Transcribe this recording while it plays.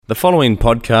The following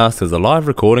podcast is a live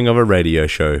recording of a radio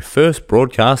show first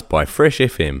broadcast by Fresh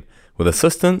FM with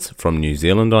assistance from New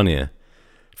Zealand On Air.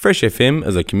 Fresh FM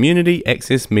is a community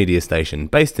access media station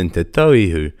based in Te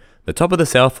Tauihu, the top of the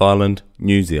South Island,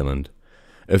 New Zealand.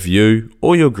 If you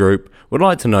or your group would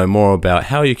like to know more about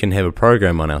how you can have a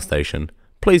program on our station,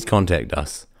 please contact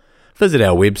us. Visit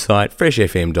our website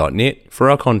freshfm.net for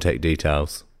our contact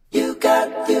details. You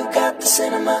got the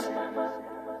cinema.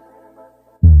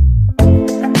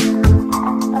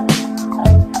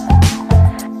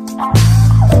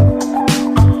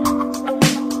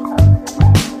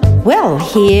 Well,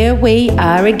 here we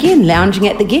are again, lounging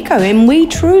at the Gecko, and we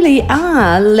truly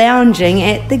are lounging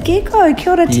at the Gecko.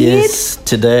 Kia ora, Ted. Yes,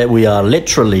 today we are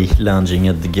literally lounging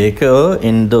at the Gecko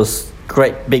in those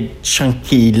great big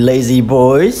chunky lazy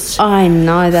boys. I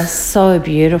know, they're so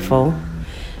beautiful.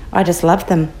 I just love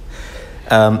them.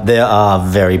 They are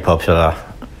very popular.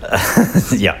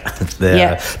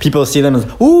 Yeah. People see them and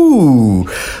ooh,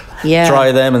 Yeah.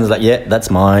 try them and it's like, yeah, that's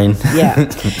mine.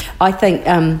 Yeah. I think,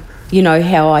 you know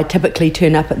how I typically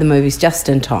turn up at the movies just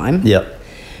in time. Yeah.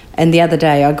 And the other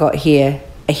day I got here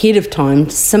ahead of time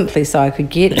simply so I could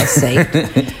get a seat.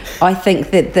 I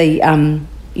think that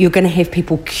you're going to have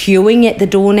people queuing at the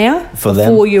door now For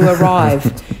them? before you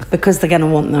arrive because they're going to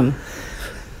want them.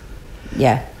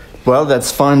 Yeah. Well,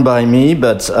 that's fine by me,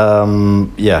 but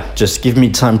just give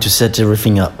me time to set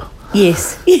everything up.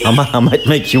 Yes. I might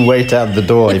make you wait out the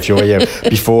door if you're here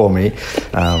before me.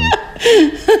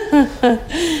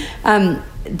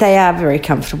 They are very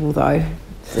comfortable though.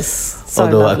 So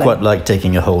Although lovely. I quite like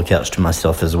taking a whole couch to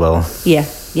myself as well. Yeah,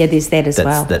 there's that as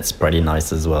well. That's pretty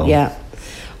nice as well. Yeah.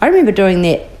 I remember doing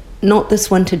that, not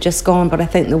this winter just gone, but I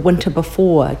think the winter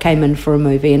before I came in for a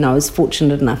movie and I was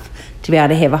fortunate enough to be able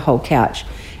to have a whole couch.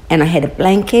 And I had a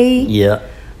blankie Yeah.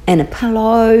 and a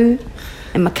pillow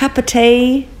and my cup of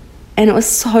tea, and it was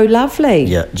so lovely.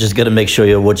 Yeah, just got to make sure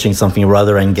you're watching something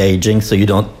rather engaging so you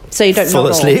don't fall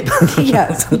nod asleep. off.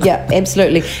 yeah,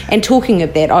 absolutely. And talking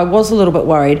of that, I was a little bit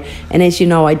worried, and as you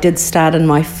know, I did start in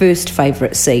my first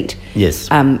favourite seat. Yes.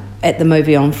 At the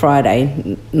movie on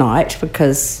Friday night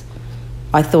because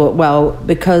I thought, well,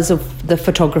 because of the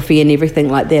photography and everything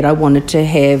like that, I wanted to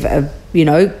have a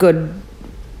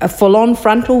full-on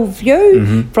frontal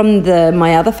view from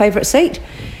my other favourite seat.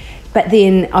 But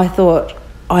then I thought,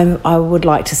 I would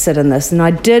like to sit in this. And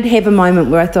I did have a moment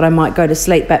where I thought I might go to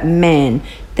sleep, but man,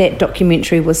 that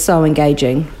documentary was so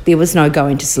engaging. There was no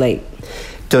going to sleep.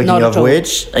 Talking Not of at all.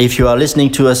 which, if you are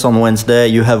listening to us on Wednesday,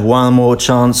 you have one more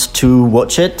chance to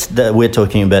watch it. We're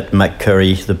talking about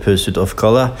McCurry, The Pursuit of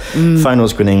Color. Final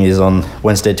screening is on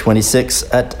Wednesday 26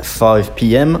 at 5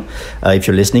 p.m. If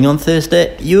you're listening on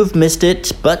Thursday, you've missed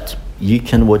it, but you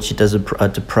can watch it at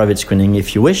a private screening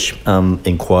if you wish.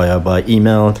 Inquire by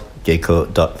email,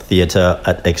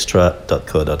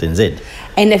 gecko.theatre@extra.co.nz.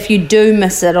 And if you do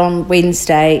miss it on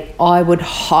Wednesday, I would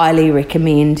highly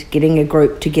recommend getting a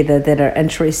group together that are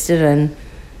interested in,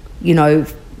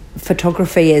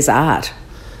 photography as art,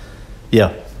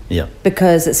 Yeah.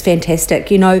 because it's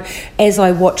fantastic. As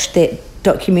I watched that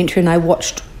documentary and I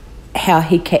watched how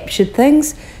he captured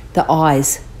things, the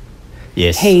eyes.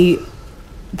 Yes.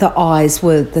 The eyes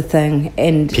were the thing.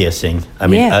 And Piercing. I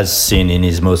mean, Yeah. as seen in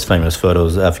his most famous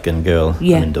photos, African Girl.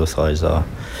 Yeah. I mean, those eyes are,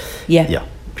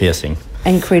 piercing.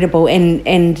 incredible.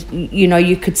 And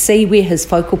you could see where his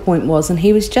focal point was, and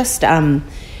he was just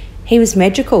he was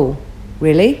magical,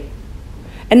 really.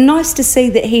 And nice to see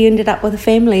that he ended up with a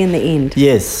family in the end.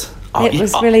 Yes. It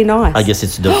was really nice. I guess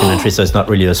it's a documentary, so it's not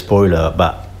really a spoiler,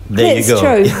 but there That's you go.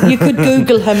 true. You could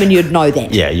Google him and you'd know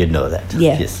that. Yeah, you'd know that.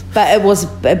 Yeah. Yes. But it was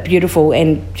beautiful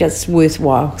and just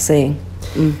worthwhile seeing.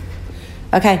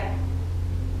 Okay.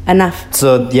 Enough.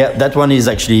 So, that one is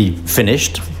actually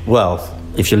finished. Well,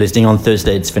 if you're listening on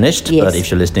Thursday, it's finished. Yes. But if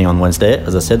you're listening on Wednesday,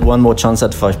 as I said, one more chance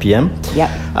at 5 p.m. Yep.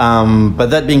 But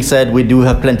that being said, we do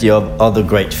have plenty of other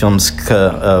great films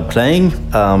playing.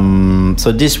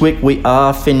 So this week we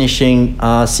are finishing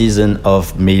our season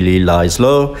of Millie Lies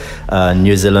Low,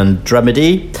 New Zealand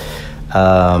dramedy,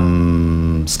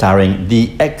 starring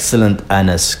the excellent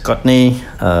Anna Scotney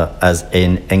as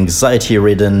an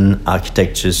anxiety-ridden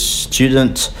architecture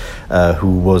student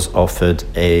who was offered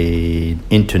an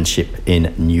internship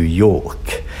in New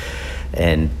York.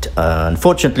 And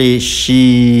unfortunately,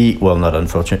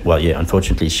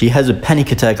 unfortunately, she has a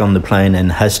panic attack on the plane and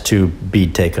has to be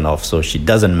taken off, so she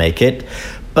doesn't make it,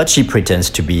 but she pretends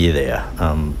to be there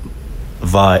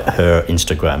via her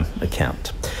Instagram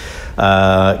account.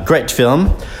 Great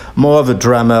film, more of a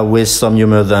drama with some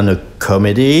humor than a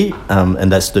comedy, and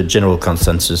that's the general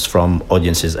consensus from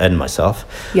audiences and myself.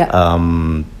 Yeah.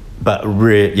 but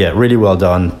really well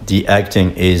done. The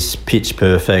acting is pitch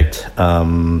perfect.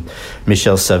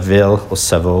 Michelle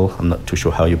Saville, I'm not too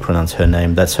sure how you pronounce her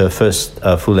name. That's her first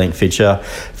full-length feature.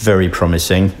 Very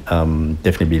promising.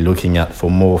 Definitely be looking out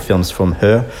for more films from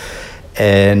her.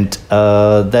 And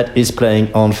that is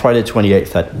playing on Friday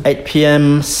 28th at 8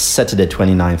 p.m, Saturday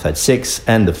 29th at 6,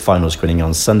 and the final screening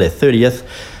on Sunday 30th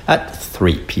at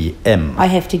 3 p.m. I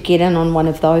have to get in on one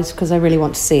of those because I really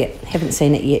want to see it. Haven't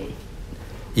seen it yet.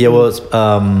 Yeah, well,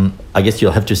 I guess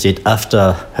you'll have to see it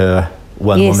after her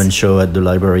one-woman show at the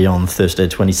library on Thursday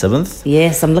 27th.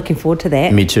 Yes, I'm looking forward to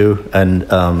that. Me too. And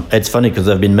it's funny because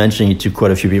I've been mentioning it to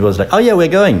quite a few people. It's like, oh yeah, we're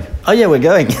going.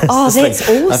 Oh, that's like,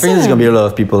 awesome. I think there's going to be a lot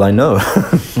of people I know.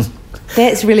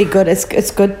 That's really good.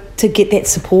 It's good to get that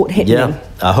support happening. Yeah,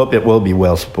 I hope it will be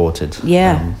well supported.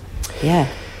 Yeah, yeah.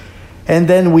 And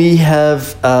then we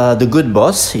have The Good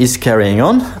Boss is carrying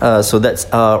on. So that's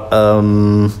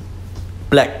our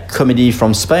black comedy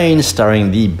from Spain,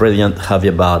 starring the brilliant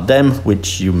Javier Bardem,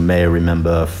 which you may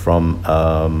remember from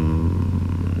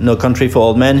No Country for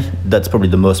Old Men. That's probably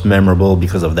the most memorable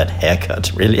because of that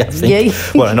haircut, really, I think. Yeah.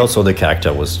 Well, and also the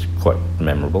character was quite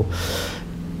memorable,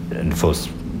 and for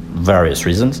various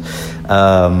reasons. So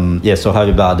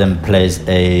Javier Bardem plays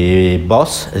a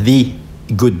boss, the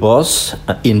good boss,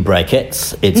 in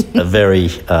brackets. It's very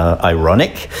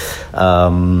ironic,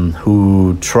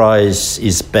 who tries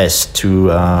his best to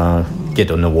get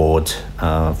an award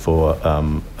for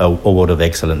award of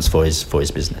excellence for his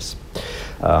business.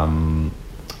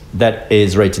 That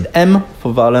is rated M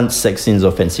for violence, sex scenes,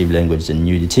 offensive language, and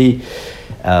nudity.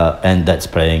 And that's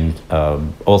playing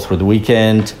all through the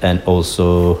weekend, and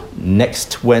also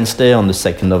next Wednesday on the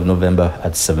 2nd of November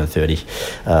at 7:30.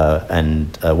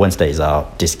 And Wednesday is our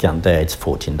discount day. It's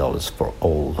 $14 for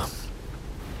all.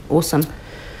 Awesome.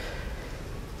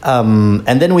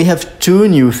 And then we have two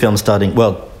new films starting.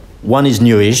 Well, one is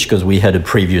newish because we had a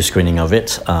preview screening of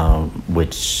it,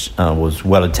 which was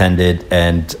well attended,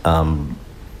 and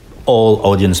all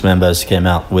audience members came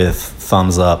out with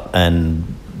thumbs up and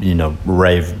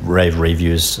rave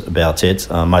reviews about it,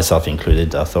 myself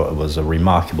included. I thought it was a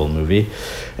remarkable movie.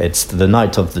 It's The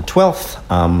Night of the 12th,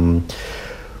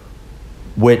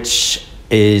 which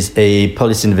is a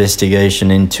police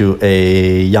investigation into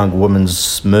a young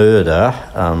woman's murder.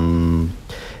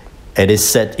 It is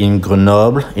set in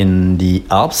Grenoble, in the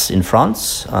Alps, in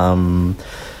France,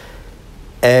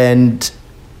 and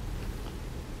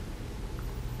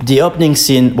the opening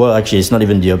scene, well, actually, it's not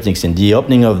even the opening scene. The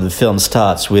opening of the film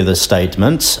starts with a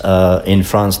statement. In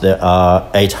France, there are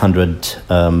 800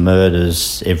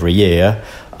 murders every year.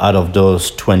 Out of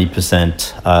those,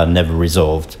 20% are never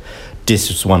resolved. This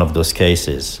is one of those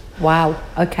cases. Wow,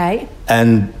 okay.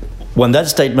 And when that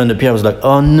statement appeared, I was like,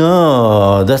 oh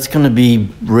no, that's going to be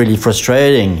really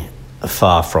frustrating.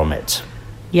 Far from it.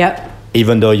 Yep.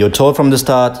 Even though you're told from the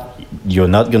start, you're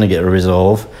not going to get a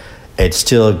resolve, it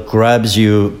still grabs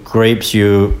you, grapes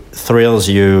you, thrills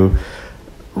you.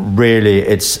 Really,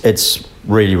 it's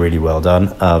really, really well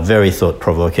done. Very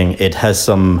thought-provoking. It has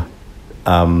some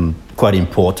quite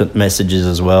important messages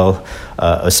as well,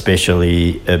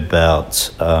 especially about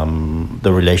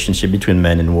the relationship between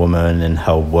men and women, and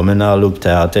how women are looked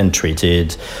at and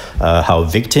treated, how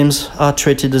victims are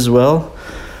treated as well.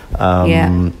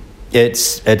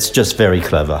 It's just very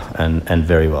clever and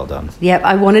very well done. Yeah,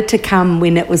 I wanted to come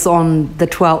when it was on the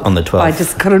 12th. On the 12th. I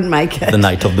just couldn't make it. The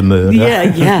night of the murder. Yeah,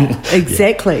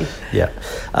 exactly.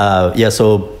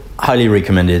 So highly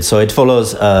recommended. So it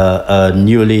follows a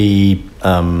newly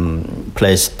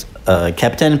placed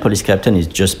police captain. He's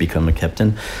just become a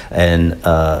captain. And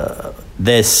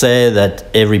they say that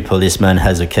every policeman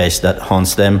has a case that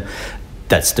haunts them.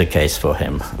 That's the case for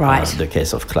him. Right. The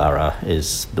case of Clara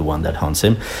is the one that haunts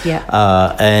him.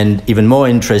 Yeah. And even more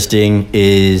interesting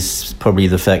is probably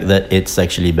the fact that it's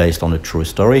actually based on a true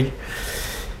story.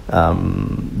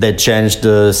 They changed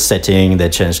the setting. They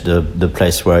changed the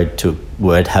place where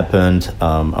it happened.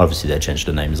 Obviously, they changed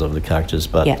the names of the characters,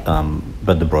 but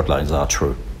the broad lines are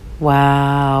true.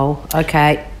 Wow.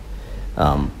 Okay.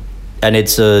 And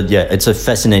it's a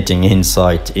fascinating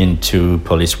insight into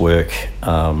police work.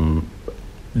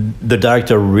 The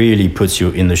director really puts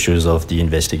you in the shoes of the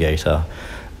investigator,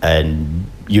 and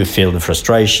you feel the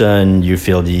frustration, you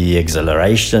feel the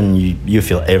exhilaration, you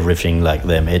feel everything like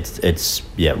them. It's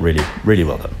really, really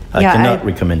well done. I cannot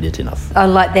recommend it enough. I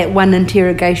like that one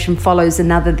interrogation follows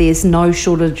another. There's no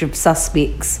shortage of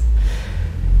suspects.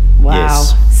 Wow.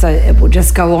 Yes. So it will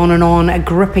just go on and on, a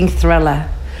gripping thriller.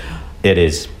 It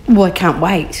is. Well, I can't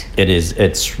wait. It is.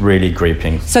 It's really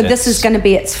gripping. So this is going to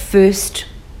be its first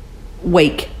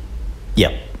week.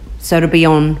 Yep. So it'll be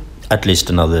on at least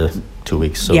another 2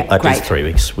 weeks. So Yeah, at great. least 3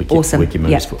 weeks. We keep, Awesome. we keep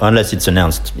movies Yeah. for, unless it's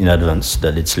announced in advance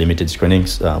that it's limited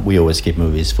screenings. We always keep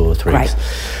movies for 3 Great. weeks.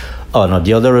 Oh no!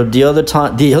 The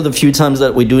other few times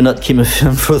that we do not keep a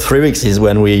film for 3 weeks is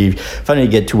when we finally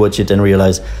get to watch it and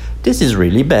realize this is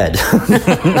really bad.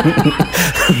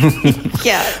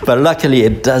 Yeah. But luckily,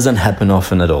 it doesn't happen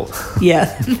often at all. Yeah.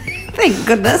 Thank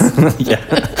goodness. Yeah.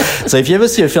 So if you ever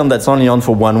see a film that's only on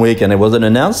for 1 week and it wasn't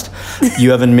announced,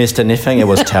 you haven't missed anything. It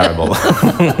was terrible.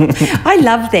 I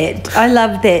love that. I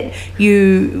love that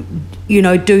you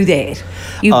do that.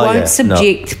 You Oh, won't yeah,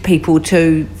 subject people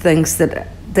to things that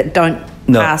don't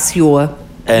No. pass your.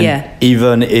 And yeah.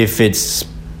 even if it's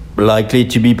likely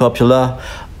to be popular,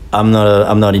 I'm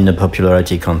not in the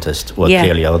popularity contest. Well, Yeah.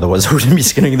 clearly, otherwise I wouldn't be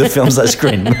screening the films I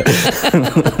screen.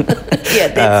 Yeah,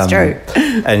 that's true.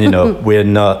 And we're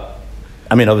not.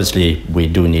 I mean, obviously, we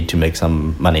do need to make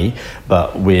some money,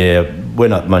 but we're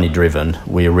not money driven.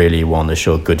 We really want to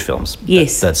show good films.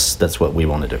 Yes. That's what we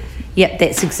want to do, Yep,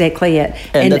 that's exactly it.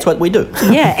 and that's what we do.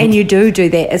 Yeah, and you do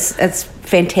that. It's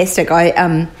fantastic.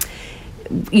 I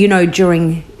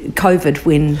during COVID,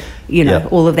 when Yeah.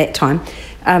 all of that time,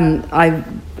 I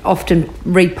often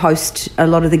repost a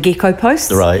lot of the Gecko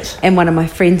posts. Right. And one of my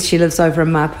friends, she lives over in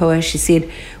Mapua, she said,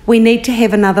 we need to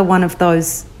have another one of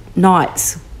those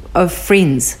nights of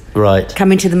friends Right.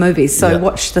 coming to the movies. So Yeah.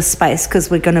 watch this space,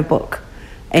 because we're going to book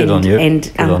Good on you. and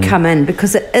Good on you. come in,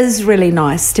 because it is really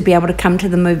nice to be able to come to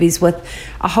the movies with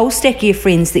a whole stack of your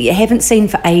friends that you haven't seen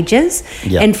for ages.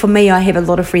 Yeah. And for me, I have a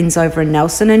lot of friends over in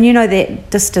Nelson, and that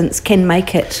distance can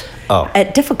make it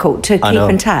difficult to I keep know.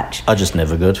 in touch. I just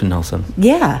never go to Nelson.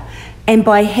 Yeah. And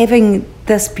by having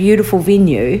this beautiful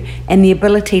venue and the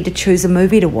ability to choose a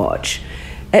movie to watch,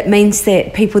 it means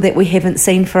that people that we haven't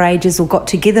seen for ages or got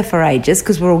together for ages,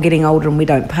 because we're all getting older and we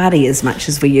don't party as much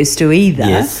as we used to either,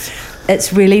 Yes.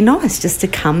 it's really nice just to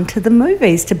come to the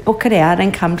movies, to book it out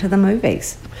and come to the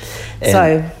movies. And-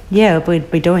 So, yeah, we'd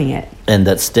be doing it. And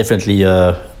that's definitely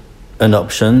an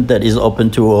option that is open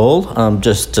to all.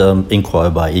 Just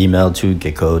inquire by email to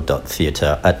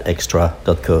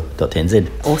gecko.theatre@extra.co.nz.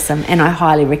 Awesome. And I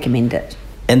highly recommend it.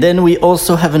 And then we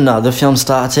also have another film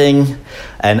starting,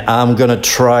 and I'm gonna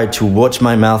try to watch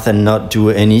my mouth and not do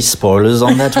any spoilers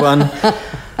on that one.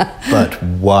 But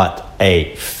what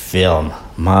a film!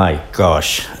 My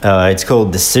gosh, it's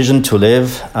called Decision to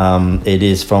Live. It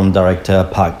is from director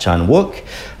Park Chan-wook.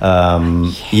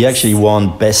 He actually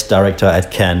won Best Director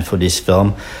at Cannes for this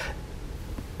film.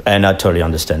 And I totally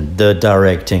understand. The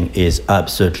directing is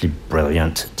absolutely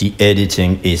brilliant. The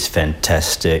editing is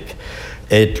fantastic.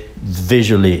 It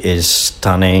visually is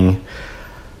stunning.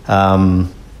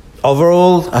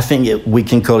 Overall, I think we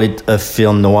can call it a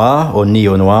film noir or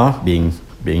neo-noir, being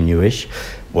newish.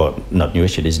 Well, not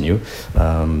newish, it is new.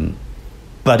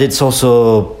 But it's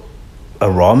also a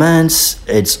romance.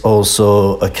 It's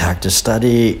also a character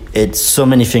study. It's so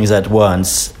many things at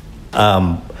once.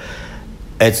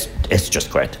 It's just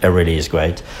great. It really is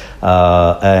great.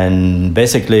 And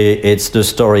basically, it's the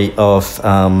story of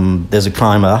there's a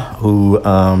climber who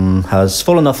has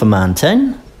fallen off a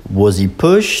mountain. Was he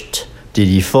pushed? Did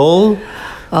he fall?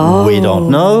 We don't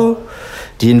know.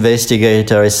 The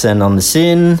investigator is sent on the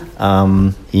scene.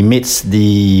 He meets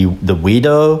the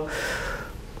widow,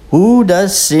 who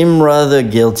does seem rather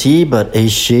guilty, but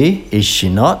is she? Is she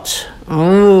not?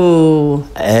 Oh.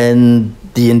 And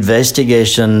the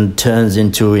investigation turns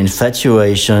into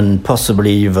infatuation,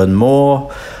 possibly even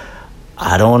more.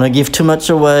 I don't want to give too much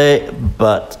away,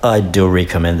 but I do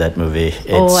recommend that movie.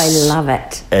 I love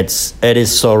it. It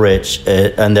is so rich,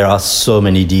 and there are so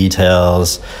many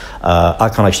details. I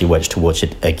can't actually wait to watch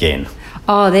it again.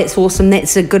 Oh, that's awesome.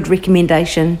 That's a good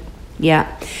recommendation. Yeah.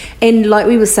 And like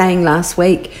we were saying last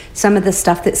week, some of the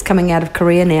stuff that's coming out of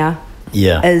Korea now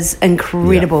is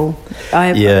incredible.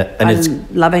 I'm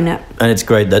loving it. And it's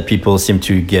great that people seem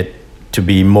to get to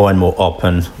be more and more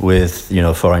open with,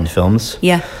 foreign films.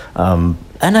 Yeah.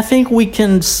 And I think we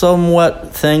can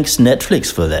somewhat thank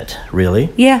Netflix for that, really.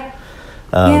 Yeah.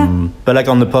 But like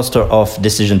on the poster of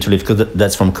Decision to Live, because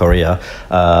that's from Korea,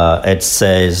 it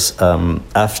says,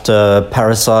 after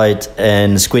Parasite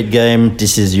and Squid Game,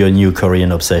 this is your new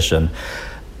Korean obsession.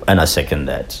 And I second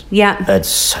that. Yeah. It's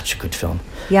such a good film.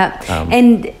 Yeah.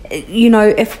 And,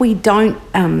 if we don't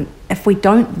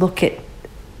look at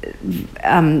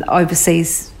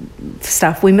overseas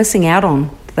stuff, we're missing out on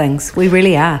things. We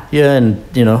really are. Yeah, and,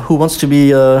 who wants to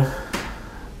be,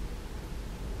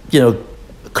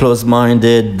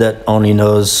 closed-minded, that only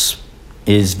knows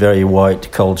is very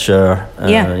white culture,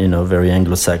 very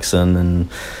Anglo-Saxon, and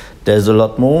there's a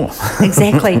lot more.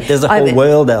 Exactly. There's a whole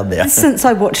world out there. Since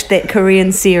I watched that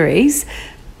Korean series,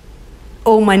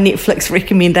 all my Netflix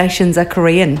recommendations are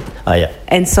Korean. Oh, yeah.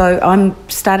 And so I'm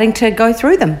starting to go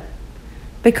through them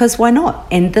because why not?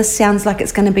 And this sounds like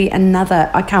it's going to be another,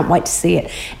 I can't wait to see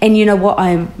it. And you know what?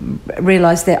 I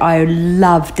realised that I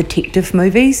love detective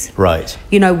movies. Right.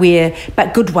 You know,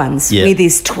 but good ones, Yeah. where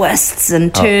there's twists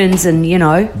and turns and, you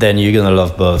know. Then you're going to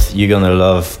love both. You're going to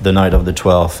love The Night of the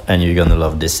 12th and you're going to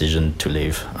love Decision to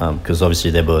Leave, because obviously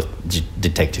they're both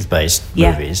detective-based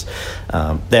Yeah. movies.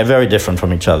 They're very different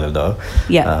from each other, though.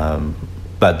 Yeah.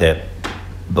 But they're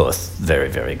both very,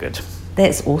 very good.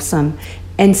 That's awesome.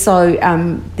 And so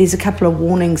there's a couple of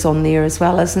warnings on there as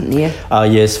well, isn't there?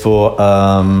 Yes, for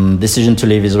Decision to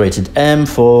Leave is rated M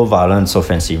for violence,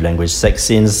 offensive language, sex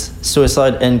scenes,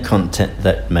 suicide, and content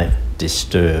that may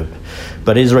disturb.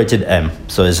 But it's rated M,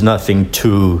 so there's nothing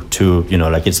too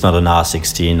like it's not an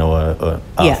R16 or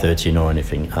R13 or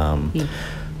anything.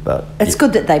 But It's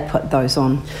good that they put those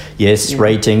on. yes, Yeah.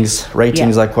 ratings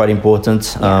Yeah. are quite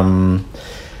important.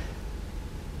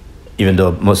 Even though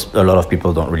a lot of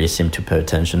people don't really seem to pay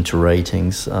attention to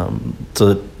ratings.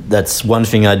 So that's one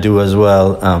thing I do as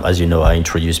well. As you know, I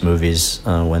introduce movies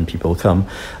when people come.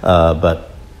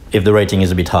 But if the rating is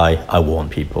a bit high, I warn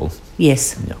people.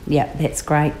 Yes. Yeah. Yeah, that's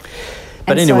great.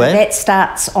 But And anyway- so that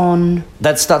starts on...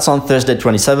 That starts on Thursday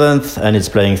 27th, and it's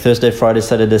playing Thursday, Friday,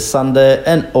 Saturday, Sunday,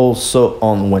 and also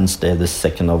on Wednesday, the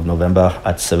 2nd of November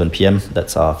at 7 p.m.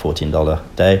 That's our $14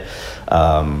 day.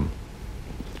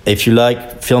 If you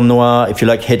like film noir, if you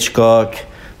like Hitchcock,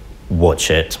 watch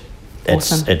it.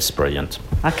 Awesome. It's brilliant.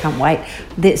 I can't wait.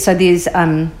 So there's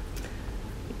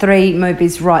 3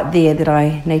 movies right there that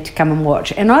I need to come and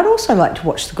watch. And I'd also like to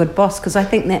watch The Good Boss because I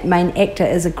think that main actor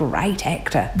is a great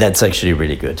actor. That's actually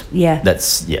really good. Yeah.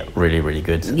 That's really, really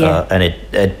good. Yeah. And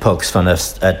it pokes fun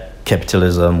at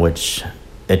capitalism, which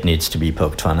it needs to be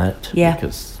poked fun at. Yeah.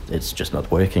 Because it's just not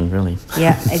working, really.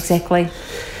 Yeah, exactly.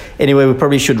 Anyway, we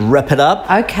probably should wrap it up.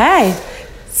 Okay.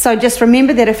 So just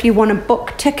remember that if you want to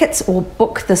book tickets or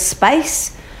book the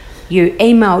space, you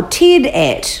email Ted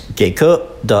at...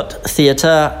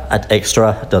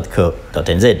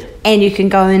 gecko.theatre@extra.co.nz. And you can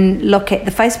go and look at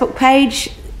the Facebook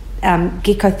page,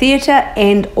 Gecko Theatre,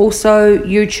 and also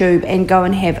YouTube, and go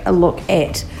and have a look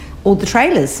at all the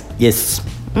trailers. Yes.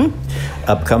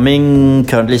 Upcoming,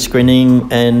 currently screening,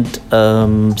 and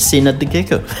seen at the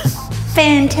Gecko.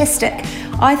 Fantastic.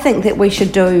 I think that we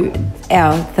should do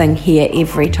our thing here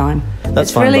every time. That's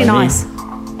it's fine really by me. nice.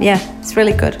 Yeah, it's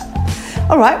really good.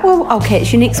 All right, well, I'll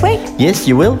catch you next week. Yes,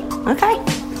 you will. Okay.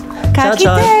 Ciao,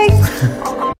 ciao.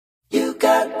 You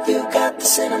got the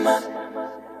cinema.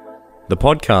 The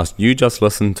podcast you just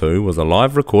listened to was a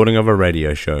live recording of a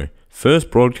radio show,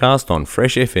 first broadcast on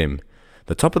Fresh FM,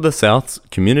 the top of the South's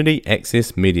community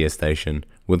access media station,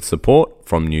 with support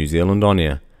from New Zealand On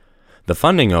Air. The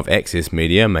funding of Access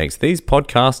Media makes these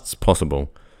podcasts possible.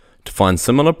 To find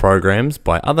similar programs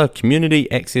by other community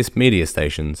access media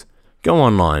stations, go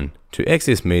online to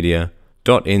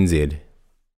accessmedia.nz.